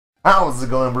How's it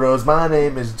going, bros? My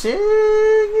name is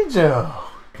Jiggy Joe.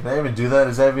 Can I even do that?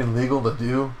 Is that even legal to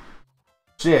do?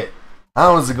 Shit.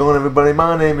 How's it going, everybody?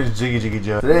 My name is Jiggy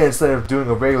Joe. Today, instead of doing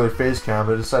a regular face cam,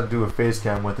 I decided to do a face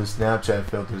cam with the Snapchat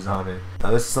filters on it. Now,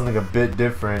 this is something a bit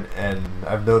different, and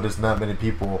I've noticed not many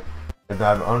people, and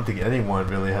I don't think anyone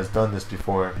really has done this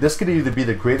before. This could either be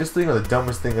the greatest thing or the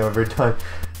dumbest thing I've ever done.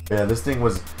 Yeah, this thing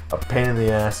was a pain in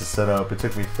the ass to set up. It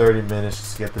took me 30 minutes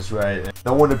just to get this right. And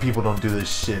no wonder people don't do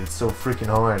this shit. It's so freaking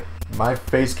hard. My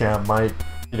face cam might,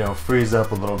 freeze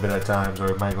up a little bit at times, or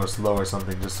it might go slow or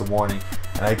something, just a warning.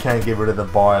 And I can't get rid of the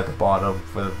bar at the bottom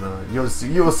for the, you'll see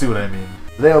what I mean.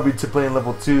 Today I'll be playing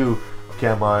level 2 of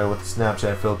Cam Mario with the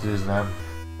Snapchat filters, and I'm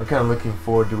kind of looking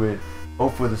forward to it.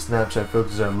 Hopefully the Snapchat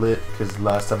filters are lit, because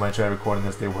last time I tried recording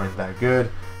this, they weren't that good.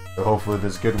 So hopefully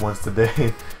there's good ones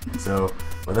today. So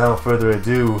without further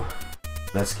ado,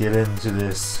 let's get into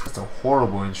this. It's a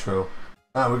horrible intro.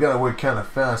 We gotta work kind of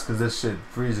fast because this shit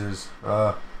freezes.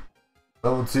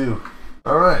 Level 2.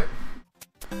 Alright.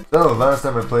 So last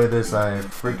time I played this, I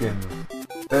freaking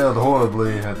failed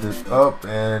horribly at this.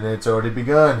 And it's already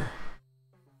begun.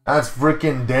 That's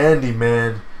freaking dandy,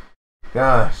 man.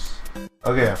 Gosh.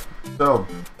 Okay, so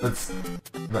let's.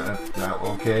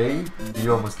 Okay,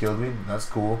 you almost killed me. That's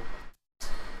cool.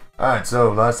 Alright,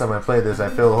 so last time I played this, I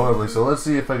failed horribly. So let's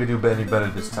see if I can do any better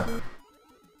this time.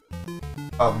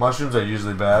 Mushrooms are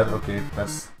usually bad. Okay,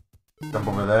 let's jump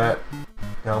over that.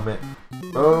 Helmet.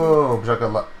 Oh,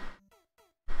 chocolate.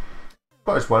 Of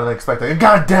course, why did I expect that?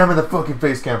 God damn it, the fucking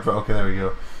face cam. Okay, there we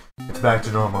go. It's back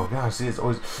to normal. Gosh, see, it's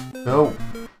always. No.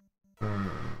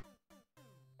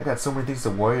 I got so many things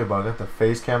to worry about. I got the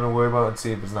face cam to worry about and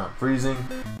see if it's not freezing.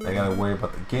 I gotta worry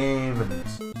about the game, and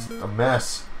it's a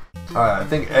mess. Alright, I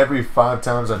think every 5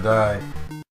 times I die.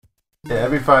 Yeah,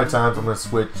 every 5 times I'm gonna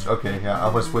switch. Okay, yeah,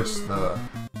 I'm gonna switch the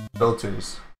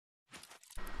filters.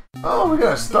 Oh, we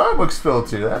got a Starbucks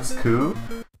filter. That's cool.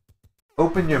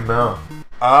 Open your mouth.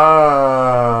 Oh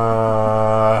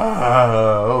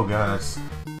god, that's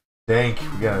dank.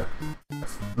 We gotta.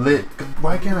 That's lit.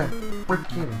 Why can't I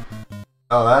freaking.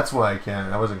 Oh, that's why I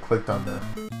can't. I wasn't clicked on the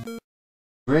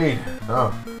screen.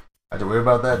 Oh, I have to worry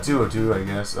about that too, I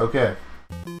guess. Okay.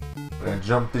 We're gonna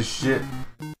jump this shit.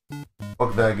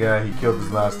 Fuck that guy. He killed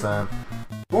us last time.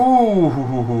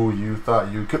 Ooh, you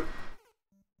thought you could.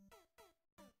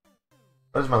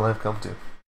 What does my life come to?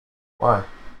 Why?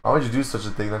 Why would you do such a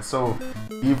thing? That's so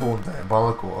evil and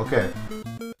diabolical. Okay.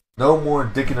 No more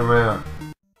dicking around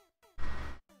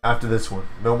after this one.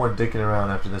 No more dicking around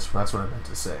after this one. That's what I meant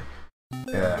to say.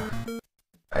 Yeah,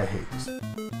 I hate this.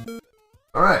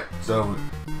 Alright, so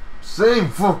same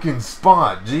fucking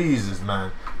spot. Jesus,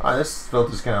 man. Alright, this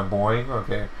filter's kind of boring.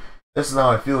 Okay, this is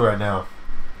how I feel right now.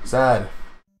 Sad.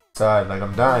 Sad, like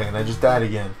I'm dying and I just died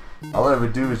again. All I ever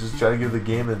do is just try to give the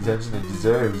game the attention it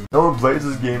deserves. No one plays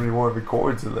this game anymore and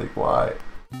records it. Like, why?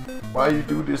 Why you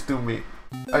do this to me?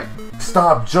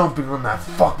 Stop jumping on that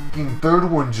fucking third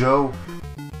one, Joe.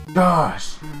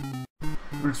 Gosh.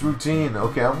 It's routine.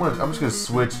 Okay, I'm just gonna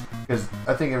switch because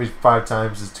I think every 5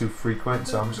 times is too frequent,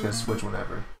 so I'm just gonna switch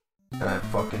whenever. And I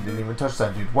fucking didn't even touch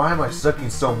that dude. Why am I sucking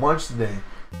so much today?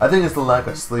 I think it's the lack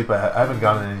of sleep. I haven't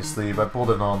gotten any sleep. I pulled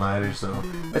an all-nighter, so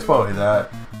it's probably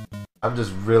that. I'm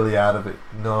just really out of it.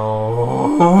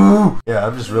 No. Yeah,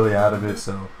 I'm just really out of it,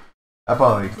 so that's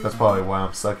probably why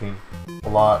I'm sucking a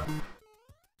lot.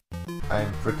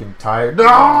 I'm freaking tired.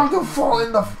 No, don't fall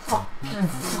in the fucking.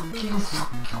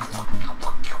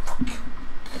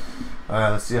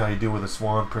 Alright, let's see how you do with a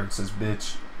swan princess,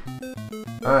 bitch.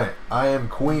 Alright, I am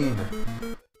queen.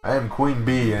 I am queen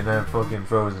bee, and I'm fucking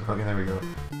frozen. Okay, there we go.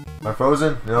 Am I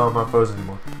frozen? No, I'm not frozen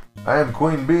anymore. I am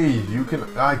queen bee. You can.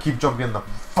 I keep jumping in the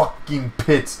fucking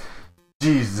pits.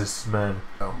 Jesus, man.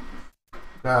 Oh.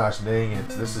 Gosh dang it.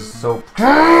 This is so.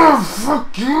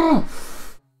 Fuck you!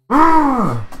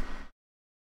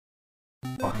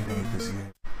 Fucking hate this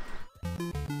game.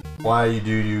 Why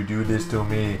do you do this to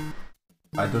me?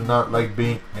 I do not like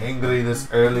being angry this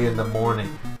early in the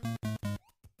morning.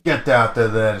 Get out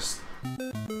of there.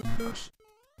 Oh, shit.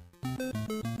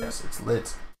 Yes, it's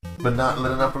lit. But not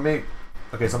lit enough for me.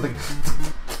 Okay, something.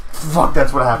 Fuck,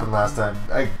 that's what happened last time.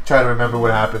 I try to remember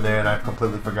what happened there and I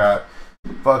completely forgot.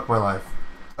 Fuck my life.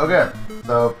 Okay,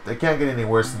 so it can't get any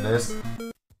worse than this.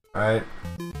 Alright.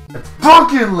 It's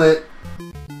fucking lit!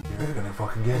 You're gonna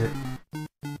fucking get it.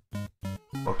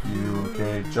 Fuck you,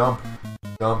 okay, jump.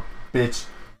 Jump, bitch.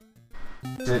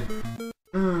 Shit.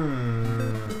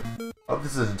 Hope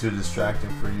this isn't too distracting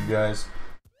for you guys.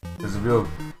 Because the real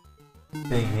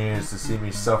thing here is to see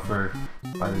me suffer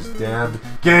by this damned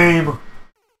game.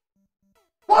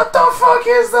 What the fuck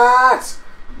is that?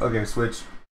 Okay, switch.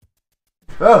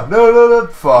 Oh, no,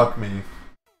 fuck me.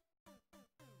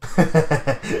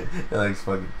 That looks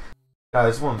fucking... God,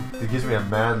 this one, it gives me a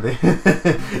mad...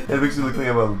 It makes me look like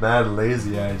I'm a mad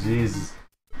lazy eye, Jesus.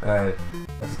 Alright,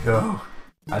 let's go.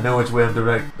 I know which way I'm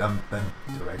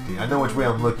directing. I know which way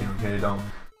I'm looking, okay?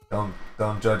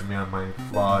 Don't judge me on my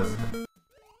flaws and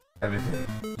everything.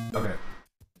 Okay.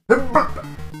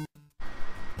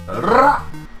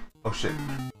 Oh shit.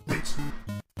 Bitch.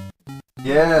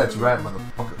 Yeah, that's right,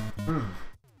 motherfucker.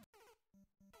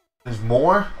 There's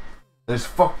more? There's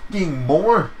fucking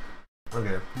more?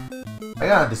 Okay. I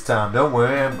got it this time, don't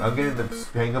worry. I'm getting the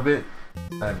hang of it.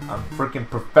 I'm freaking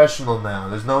professional now.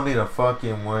 There's no need to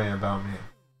fucking worry about me.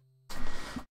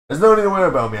 There's no need to worry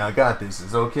about me. I got this.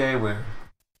 It's okay. We're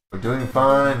doing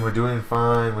fine. We're doing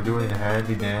fine. We're doing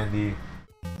handy dandy.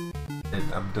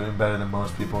 I'm doing better than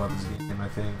most people at this game, I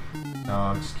think. No,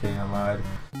 I'm just kidding. I lied.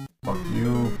 Fuck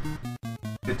you.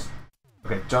 Bitch.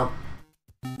 Okay, jump.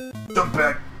 Jump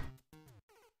back.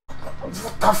 What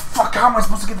the fuck? How am I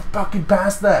supposed to get fucking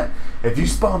past that? If you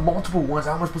spawn multiple ones,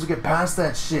 how am I supposed to get past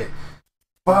that shit?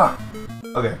 Fuck.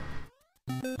 Okay.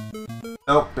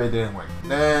 Nope, it didn't work.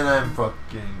 Then I'm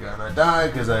fucking gonna die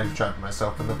because I trapped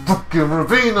myself in the fucking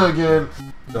ravine again.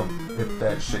 Don't hit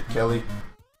that shit, Kelly.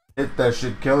 Hit that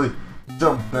shit, Kelly.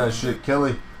 Jump that shit,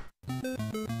 Kelly.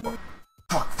 Fuck.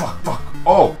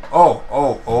 Oh.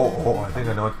 I think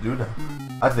I know what to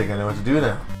do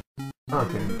now.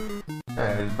 Okay.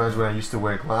 Yeah, it reminds me when I used to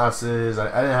wear glasses. I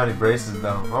didn't have any braces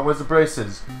though. Oh, where's the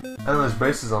braces? I don't know there's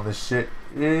braces on this shit.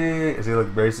 I see,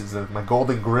 look, braces. Look, my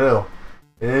golden grill.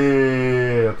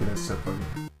 Okay, that's so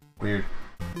fucking weird.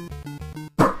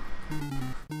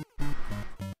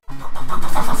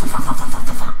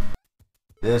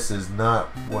 This is not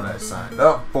what I signed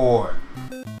up for.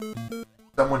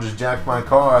 Someone just jacked my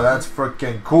car. That's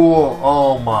freaking cool.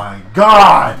 Oh my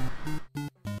god!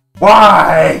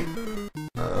 Why?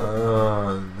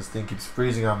 This thing keeps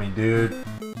freezing on me, dude.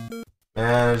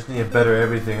 Man, I just need a better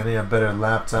everything. I need a better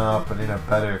laptop. I need a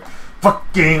better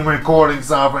fucking recording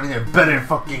software. I need a better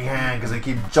fucking hand because I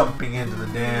keep jumping into the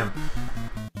damn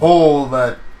hole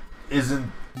that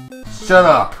isn't... Shut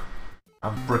up!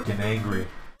 I'm freaking angry.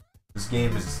 This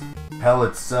game is hell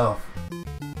itself.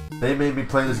 They made me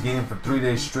play this game for 3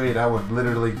 days straight. I would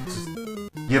literally just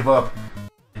give up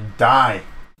and die.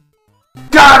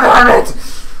 God damn it!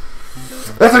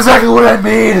 That's exactly what I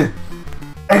mean!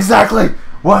 Exactly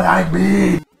what I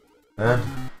mean!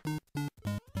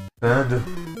 Panda.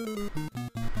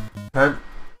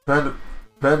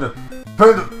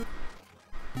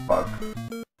 Fuck.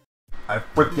 I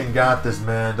freaking got this,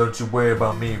 man. Don't you worry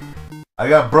about me. I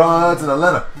got broads in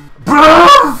Atlanta. Bro,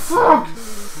 fuck!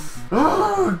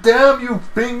 Oh, damn you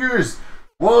fingers!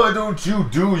 Why don't you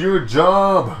do your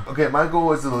job? Okay, my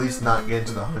goal is to at least not get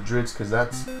into the hundreds, because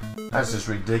that's just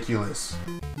ridiculous.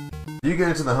 You get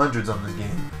into the hundreds on this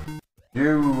game,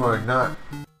 you are not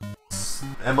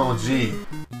MLG.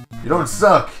 You don't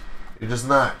suck. You're just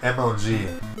not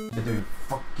MLG. You do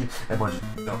fucking MLG.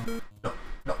 No.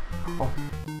 Oh.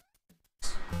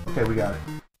 Okay, we got it.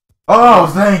 Oh,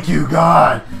 thank you,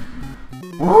 God.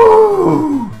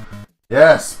 Woo!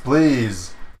 Yes,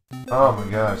 please. Oh my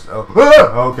gosh. Oh,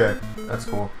 okay. That's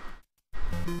cool.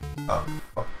 Oh,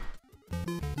 fuck.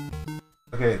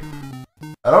 Okay.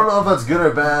 I don't know if that's good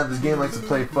or bad. This game likes to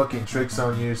play fucking tricks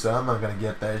on you, so I'm not gonna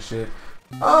get that shit.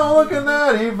 Oh, look at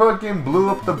that. He fucking blew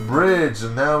up the bridge,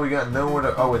 and now we got nowhere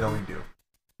to... Oh, wait, no, we do.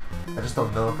 I just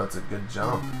don't know if that's a good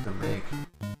jump to make.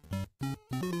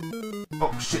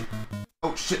 Oh, shit.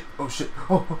 Oh, shit. Oh, shit.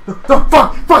 Oh, no,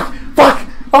 fuck!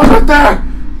 Oh, right there!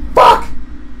 Fuck!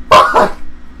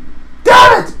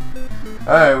 Damn it!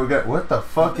 Alright, we got... What the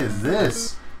fuck is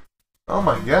this? Oh,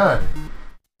 my God.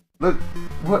 Look,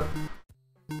 what...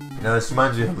 You know, this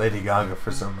reminds me of Lady Gaga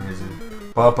for some reason.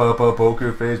 Pop,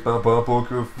 poker face, pop,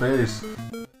 poker face.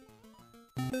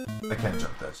 I can't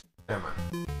jump that shit. Never mind.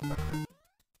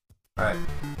 Alright.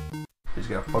 Just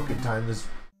gotta fucking time this.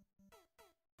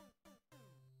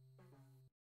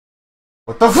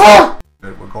 What the fuck?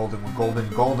 Good, we're golden, boom, and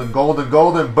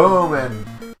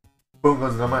boom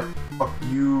goes the dynamite. Fuck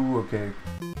you, okay.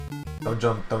 Don't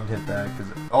jump, don't hit that,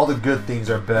 because all the good things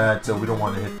are bad, so we don't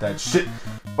want to hit that shit.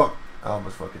 Fuck. I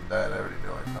almost fucking died, I already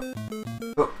know.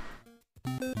 Oh.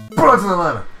 Bro, it's in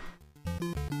Atlanta!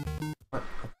 What?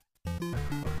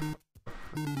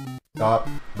 Stop.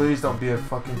 Please don't be a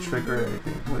fucking trick or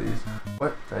anything, please.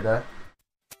 What? Did I die?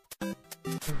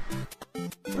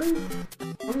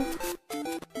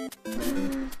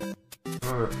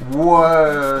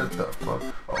 What the fuck?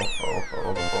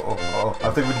 Oh. I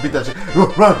think we beat that shit.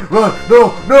 Run!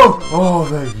 No! Oh,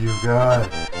 thank you, God.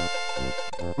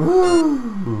 Woo!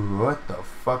 What the fuck?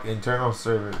 fuck internal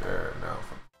server error? No.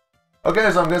 Okay,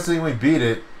 so I'm guessing we beat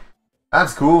it.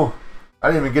 That's cool.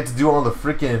 I didn't even get to do all the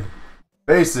freaking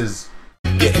bases.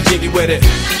 Getting jiggy with it.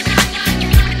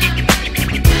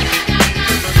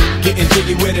 Getting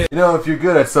jiggy with it. You know, if you're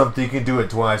good at something, you can do it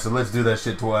twice. So let's do that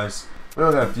shit twice. We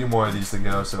only got a few more of these to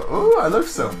go. So, ooh, I look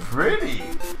so pretty.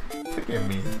 Look at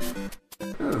me.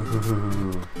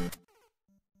 Ooh.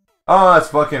 Oh, that's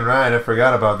fucking right. I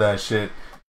forgot about that shit.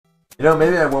 You know,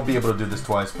 maybe I won't be able to do this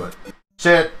twice, but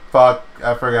shit, fuck,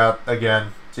 I forgot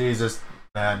again. Jesus,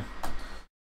 man.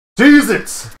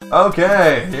 Jesus!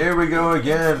 Okay, here we go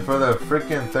again for the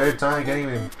freaking third time. Can't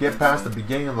even get past the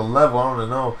beginning of the level. I don't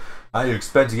know how you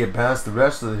expect to get past the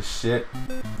rest of this shit.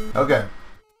 Okay.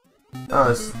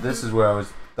 Oh, this is where I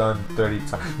was done 30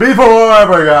 times. Before I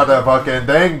forgot that fucking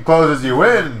thing closes you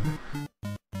in!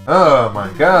 Oh my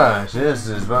gosh, this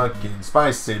is fucking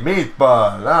spicy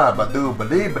meatball. Ah, ba-doo,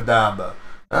 ba-dee-ba-da-ba.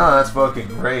 Oh, that's fucking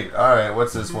great. Alright,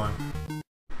 what's this one?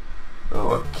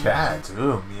 Oh, a cat.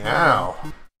 Ooh, meow.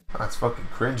 That's fucking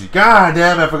cringy. God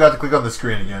damn it, I forgot to click on the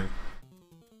screen again.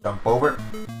 Jump over.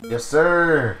 Yes,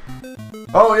 sir.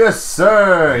 Oh, yes,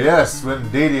 sir. Yes, when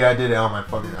Diddy, I did it. Oh, my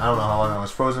fucking... I don't know how long I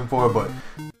was frozen for, but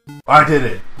I did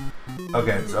it.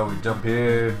 Okay, so we jump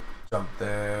here, jump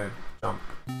there, jump.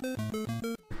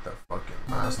 The fucking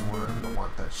last one. I don't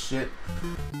want that shit.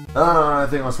 I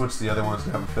think I'll switch to the other ones.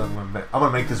 I have a feeling I'm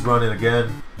gonna make this run in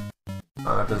again.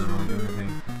 Oh, that doesn't really do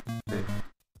anything.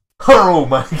 Oh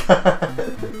my god!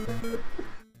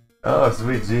 Oh,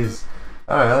 sweet jeez.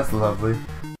 Alright, that's lovely.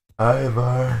 Hi,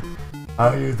 Mar.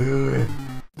 How you doing?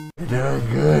 You doing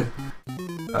good?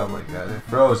 Oh my god, it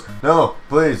froze. No,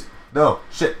 please. No.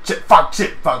 Shit, fuck.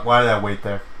 Why did I wait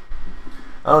there?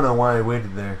 I don't know why I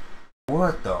waited there.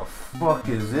 What the fuck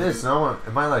is this?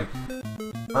 Am I like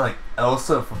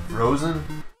Elsa from Frozen?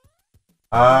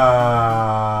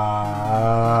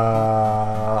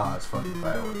 It's fucking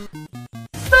fireworks.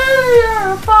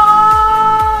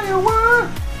 Firework!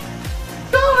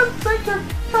 Don't think your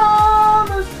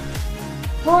promise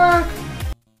work!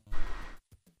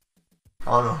 I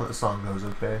don't know how the song goes,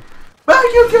 okay? Back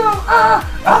you go!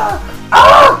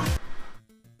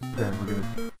 Then we're good.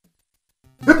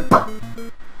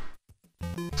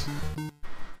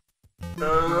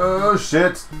 Oh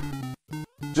shit!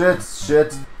 Shit!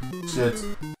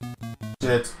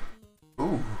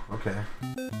 Ooh, okay.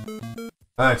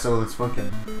 Alright, so let's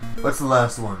fucking... What's the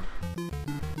last one?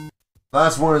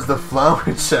 Last one is the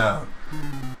flower child.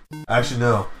 Actually,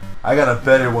 no. I got a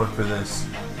better one for this.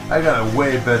 I got a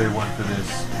way better one for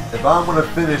this. If I'm gonna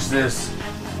finish this,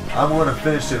 I'm gonna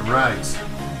finish it right.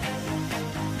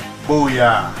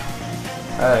 Booyah!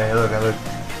 Hey, look, I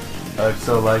look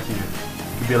so like you. You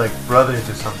could be like brothers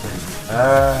or something.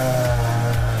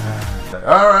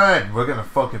 Alright, we're gonna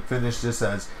fucking finish this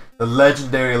as the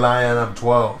legendary Lion of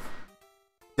 12.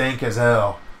 Dank as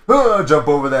hell. Jump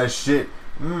over that shit.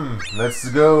 Let's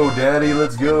go, daddy.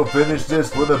 Let's go finish this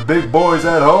for the big boys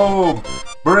at home.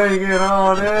 Bring it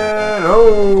on in.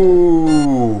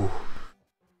 Oh,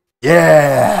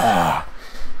 yeah.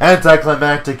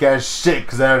 Anticlimactic as shit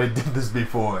because I already did this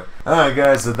before. Alright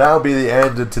guys, so that'll be the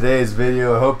end of today's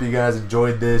video. I hope you guys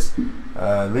enjoyed this.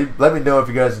 Let me know if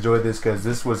you guys enjoyed this because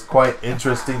this was quite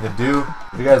interesting to do.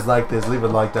 If you guys like this, leave a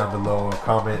like down below or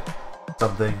comment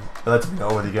something. It lets me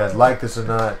know whether you guys like this or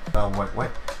not. Wait.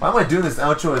 Why am I doing this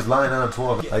outro as Lion out of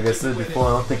 12? Like I said before,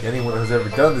 I don't think anyone has ever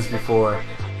done this before.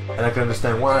 And I can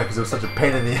understand why, because it was such a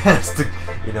pain in the ass to,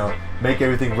 you know, make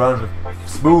everything run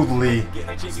smoothly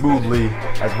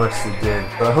as much as it did.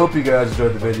 But I hope you guys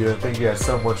enjoyed the video, and thank you guys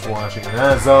so much for watching. And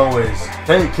as always,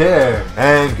 take care,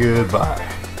 and goodbye.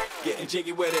 Getting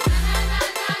jiggy with it.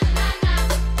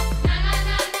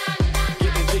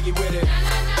 Getting jiggy with it.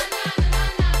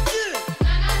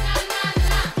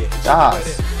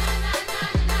 Guys.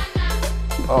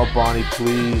 Oh, Bonnie,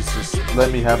 please, just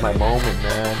let me have my moment,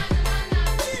 man.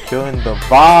 You're killing the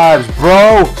vibes,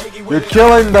 bro! You're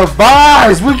killing the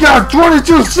vibes! We got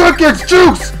 22 seconds,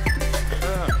 Juice!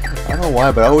 I don't know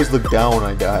why, but I always look down when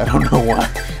I die. I don't know why.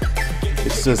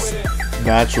 It's just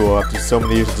natural. After so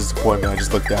many years of disappointment, I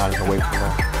just look down and away from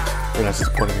that. And that's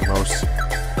disappointing me most.